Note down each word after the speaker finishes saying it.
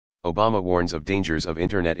Obama warns of dangers of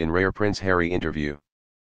internet in rare Prince Harry interview.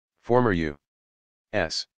 Former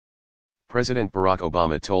U.S. President Barack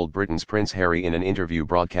Obama told Britain's Prince Harry in an interview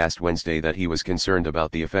broadcast Wednesday that he was concerned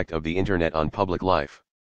about the effect of the internet on public life.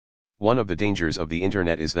 One of the dangers of the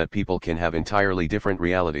internet is that people can have entirely different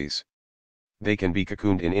realities. They can be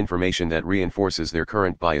cocooned in information that reinforces their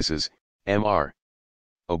current biases, Mr.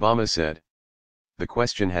 Obama said. The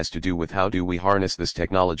question has to do with how do we harness this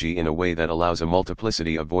technology in a way that allows a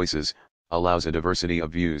multiplicity of voices, allows a diversity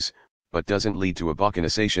of views, but doesn't lead to a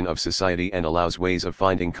balkanization of society and allows ways of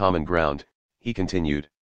finding common ground, he continued.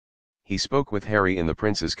 He spoke with Harry in the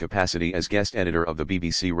Prince's capacity as guest editor of the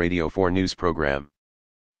BBC Radio 4 news programme.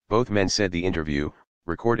 Both men said the interview,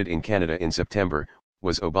 recorded in Canada in September,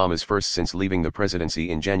 was Obama's first since leaving the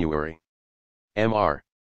presidency in January. Mr.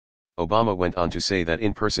 Obama went on to say that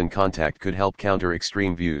in-person contact could help counter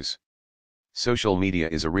extreme views. Social media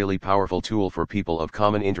is a really powerful tool for people of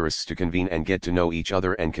common interests to convene and get to know each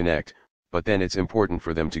other and connect, but then it's important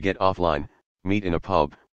for them to get offline, meet in a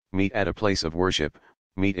pub, meet at a place of worship,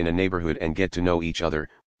 meet in a neighborhood and get to know each other,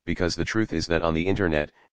 because the truth is that on the internet,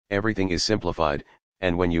 everything is simplified,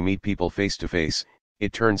 and when you meet people face to face,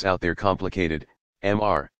 it turns out they're complicated,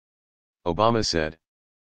 Mr. Obama said.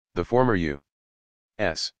 The former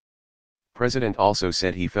U.S. President also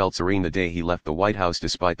said he felt serene the day he left the White House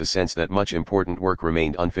despite the sense that much important work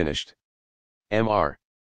remained unfinished. Mr.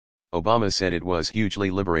 Obama said it was hugely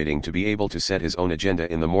liberating to be able to set his own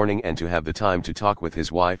agenda in the morning and to have the time to talk with his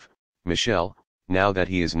wife, Michelle, now that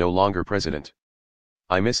he is no longer president.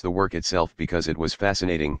 I miss the work itself because it was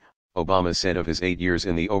fascinating, Obama said of his 8 years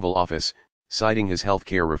in the Oval Office, citing his health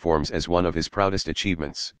care reforms as one of his proudest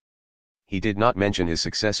achievements. He did not mention his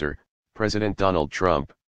successor, President Donald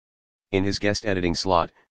Trump. In his guest editing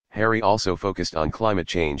slot, Harry also focused on climate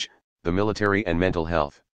change, the military and mental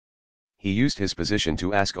health. He used his position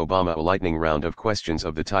to ask Obama a lightning round of questions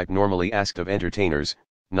of the type normally asked of entertainers,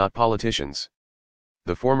 not politicians.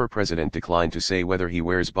 The former president declined to say whether he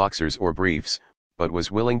wears boxers or briefs, but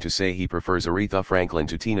was willing to say he prefers Aretha Franklin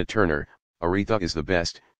to Tina Turner. Aretha is the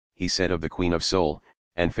best, he said of the Queen of Soul,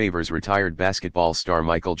 and favors retired basketball star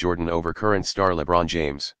Michael Jordan over current star LeBron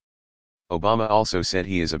James. Obama also said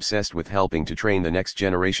he is obsessed with helping to train the next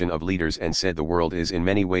generation of leaders and said the world is in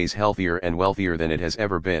many ways healthier and wealthier than it has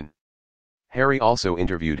ever been. Harry also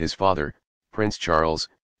interviewed his father, Prince Charles,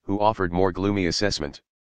 who offered more gloomy assessment.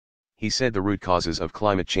 He said the root causes of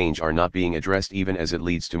climate change are not being addressed even as it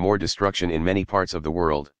leads to more destruction in many parts of the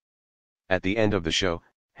world. At the end of the show,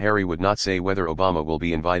 Harry would not say whether Obama will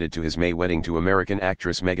be invited to his May wedding to American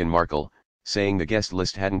actress Meghan Markle, saying the guest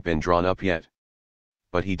list hadn't been drawn up yet.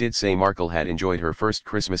 But he did say Markle had enjoyed her first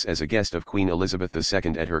Christmas as a guest of Queen Elizabeth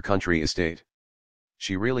II at her country estate.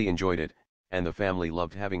 She really enjoyed it, and the family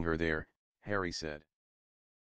loved having her there, Harry said.